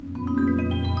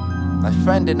My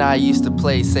friend and I used to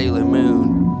play Sailor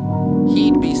Moon.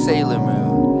 He'd be Sailor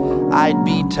Moon, I'd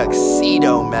be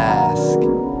Tuxedo Mask.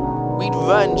 We'd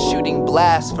run shooting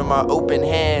blasts from our open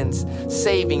hands,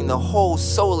 saving the whole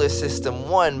solar system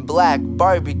one black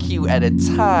barbecue at a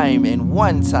time and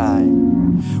one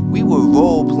time. We were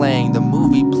role-playing the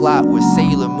movie plot where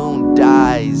Sailor Moon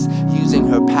dies, using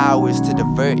her powers to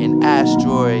divert an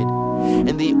asteroid.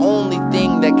 And the only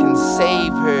thing that can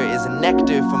save her is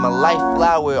nectar from a life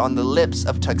flower on the lips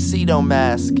of Tuxedo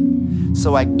Mask.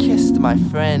 So I kissed my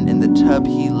friend in the tub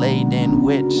he laid in,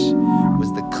 which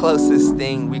was the closest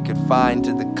thing we could find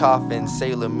to the coffin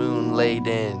Sailor Moon laid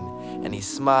in. And he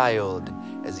smiled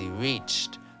as he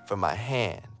reached for my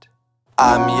hand.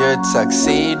 I'm your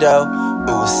tuxedo,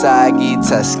 Usagi,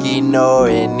 Tuskino,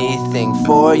 anything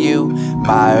for you.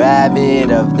 My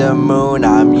rabbit of the moon,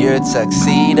 I'm your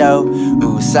tuxedo,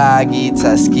 Usagi,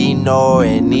 Tuskino,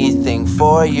 anything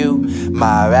for you.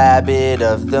 My rabbit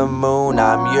of the moon,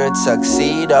 I'm your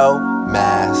tuxedo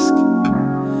mask.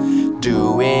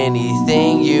 Do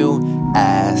anything you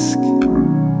ask.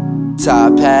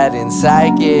 Top hat and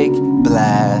psychic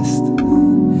blast.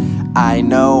 I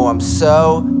know I'm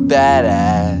so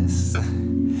badass,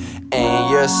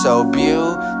 and you're so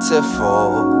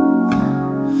beautiful.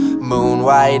 Moon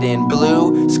white and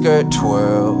blue skirt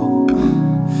twirl.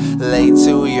 Late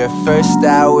to your first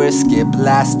hour, skip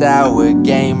last hour.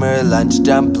 Gamer, lunch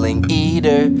dumpling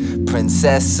eater.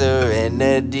 Princess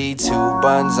Serenity, 2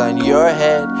 buns on your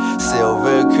head.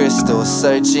 Silver crystal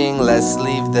searching, let's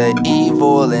leave the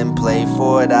evil and play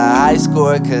for the high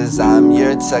score. Cause I'm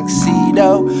your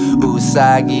tuxedo,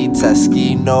 Usagi,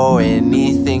 Tuskino,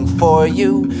 anything for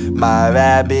you. My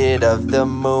rabbit of the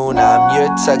moon, I'm your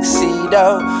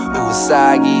tuxedo,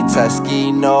 Usagi,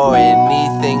 Tuskino,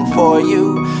 anything for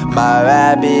you. My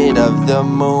rabbit of the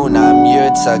moon, I'm your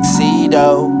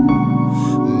tuxedo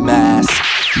mask.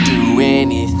 Do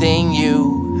anything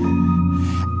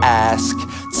you ask.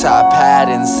 Top hat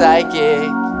and psychic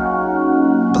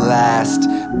blast.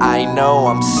 I know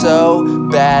I'm so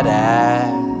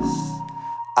badass.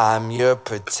 I'm your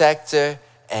protector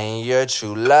and your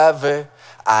true lover.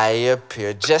 I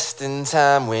appear just in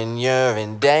time when you're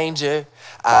in danger.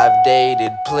 I've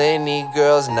dated plenty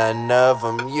girls, none of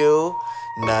them you.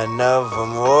 None of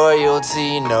them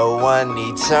royalty, no one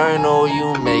eternal.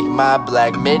 You make my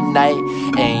black midnight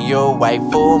and your white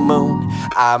full moon.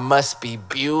 I must be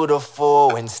beautiful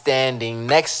when standing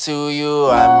next to you.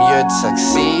 I'm your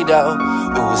tuxedo,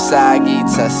 Usagi,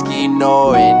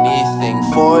 Tuskino, anything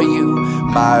for you.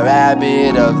 My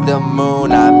rabbit of the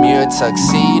moon, I'm your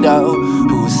tuxedo,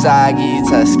 Usagi,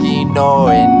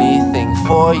 Tuskino, anything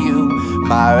for you.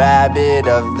 My rabbit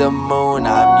of the moon,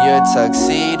 I'm your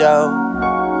tuxedo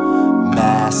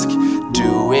mask.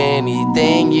 Do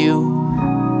anything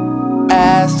you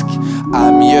ask.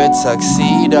 I'm your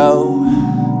tuxedo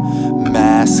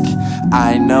mask.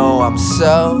 I know I'm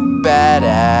so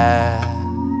badass.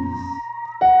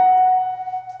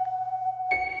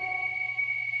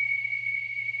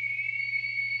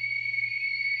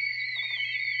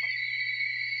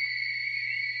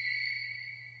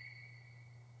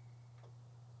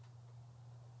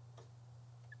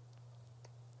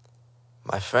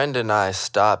 My friend and I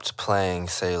stopped playing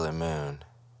Sailor Moon.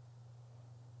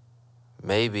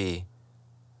 Maybe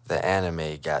the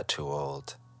anime got too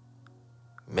old.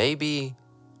 Maybe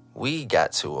we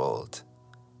got too old.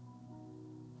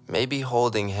 Maybe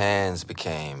holding hands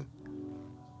became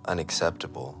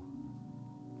unacceptable.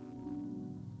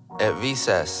 At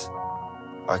recess,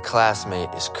 our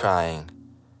classmate is crying.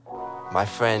 My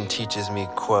friend teaches me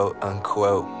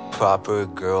quote-unquote proper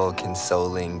girl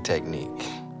consoling technique.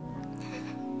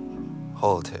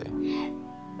 Hold her,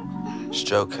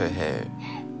 stroke her hair,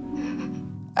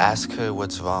 ask her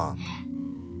what's wrong,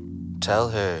 tell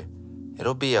her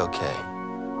it'll be okay.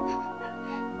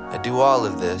 I do all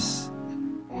of this,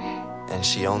 and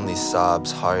she only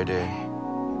sobs harder,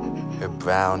 her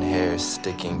brown hair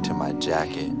sticking to my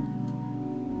jacket.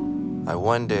 I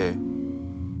wonder,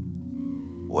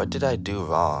 what did I do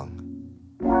wrong?